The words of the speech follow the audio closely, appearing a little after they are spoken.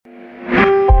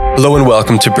Hello and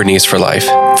welcome to Bernice for Life.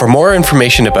 For more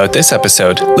information about this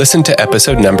episode, listen to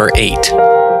episode number 8.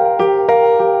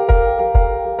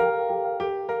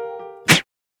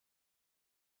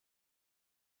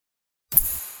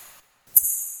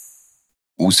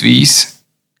 Ausweis,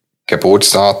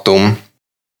 Geburtsdatum,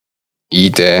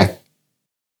 ID,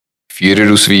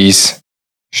 Führerausweis,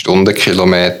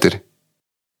 Stundenkilometer,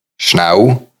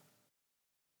 schnell,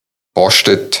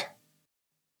 postet,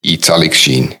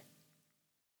 Einzahlungsschein.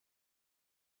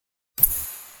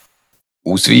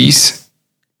 Ausweis,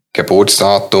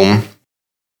 Geburtsdatum,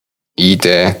 ID,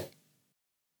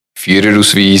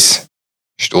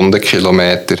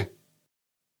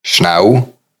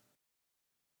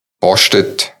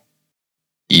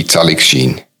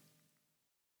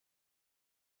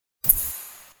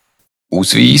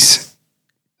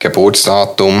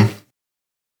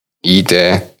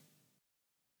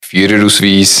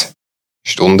 Führerausweis,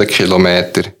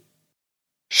 Stundenkilometer,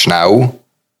 schnell,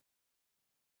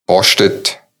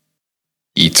 postet,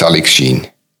 Einzahlungsschein.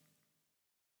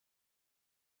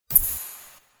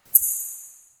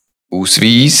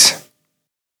 Ausweis,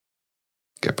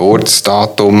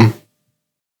 Geburtsdatum,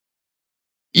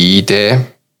 ID,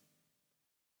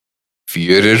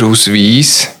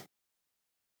 Führerausweis,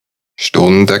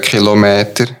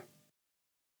 Stundenkilometer,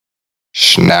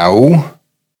 schnell,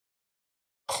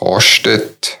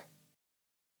 postet,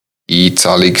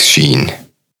 Einzahlungsschein.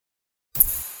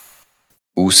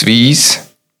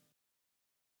 Ausweis,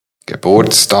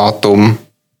 Geburtsdatum,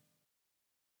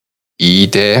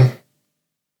 ID,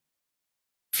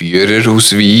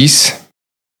 Führerausweis,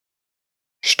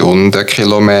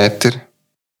 Stundenkilometer,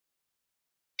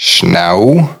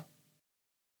 schnell,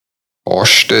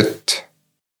 kostet,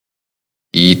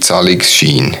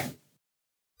 Einzahlungsschein.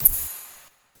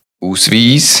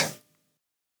 Ausweis,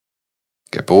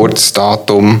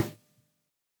 Geburtsdatum,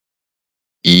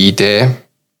 ID,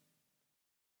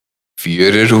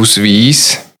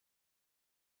 Führerausweis,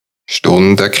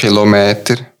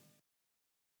 Stundenkilometer,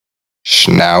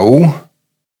 schnell,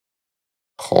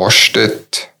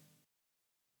 kostet,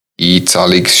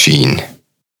 Einzahlungsschein.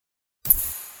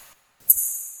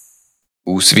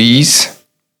 Ausweis,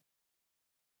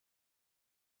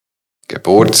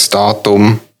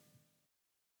 Geburtsdatum,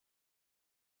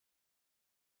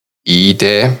 ID,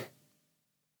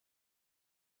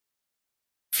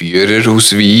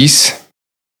 Führerausweis,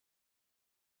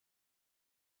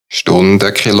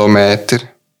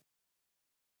 Stundenkilometer,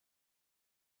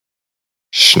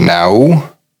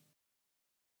 schnell,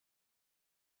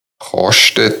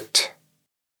 kostet,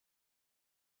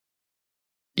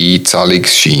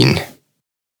 Einzahlungsschein.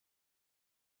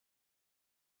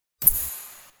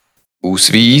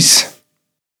 Ausweis,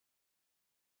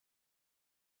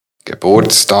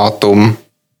 Geburtsdatum,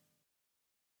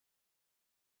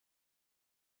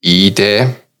 ID,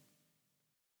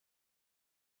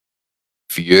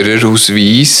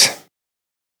 Führerausweis,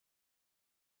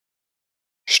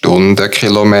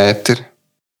 Stundenkilometer,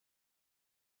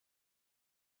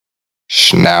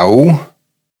 schnell,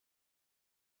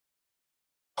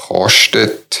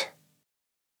 kostet,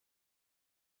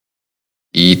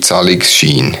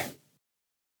 Einzahlungsschein.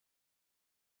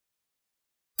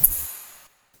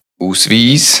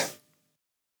 Ausweis,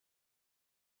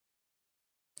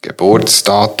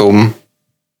 Geburtsdatum,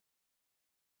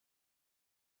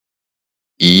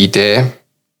 ID,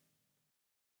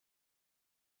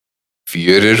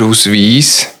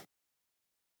 Führerausweis,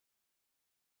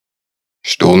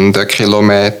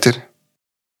 Stundenkilometer,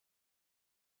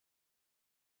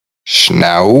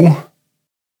 schnell,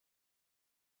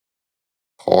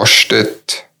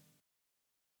 kostet,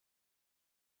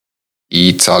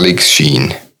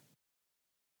 Einzahlungsschein.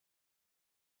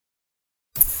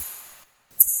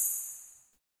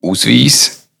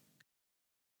 Ausweis, Geburtsdatum,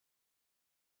 ID, Führerausweis,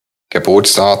 Stundenkilometer, schnell, kostet,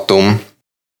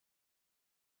 Einzahlungsschein. Ausweis, Geburtsdatum,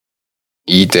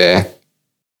 ID,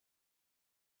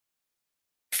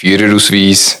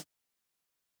 Führerausweis,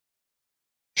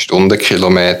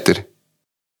 Stundenkilometer,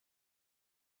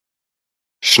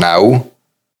 schnell,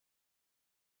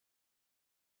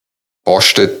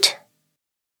 postet,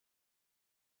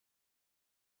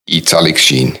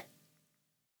 Einzahlungsschein.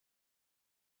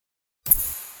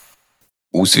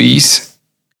 Ausweis,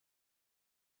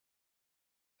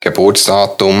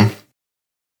 Geburtsdatum,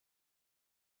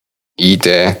 ID,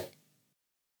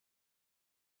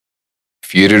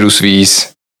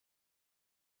 Führerausweis,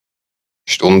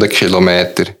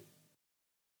 Stundenkilometer,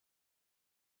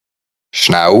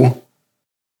 schnell,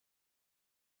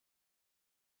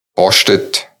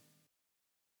 postet,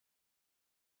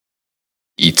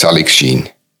 Einzahlungsschein.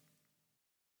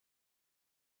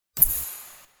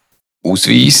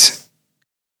 Ausweis,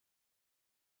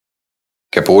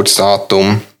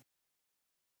 Geburtsdatum,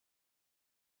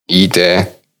 ID,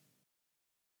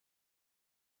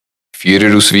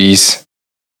 Führerausweis,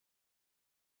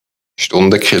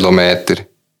 Stundenkilometer,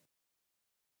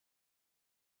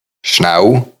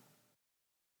 schnell,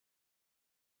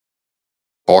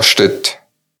 postet,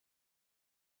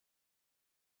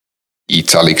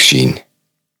 Einzahlungsschein.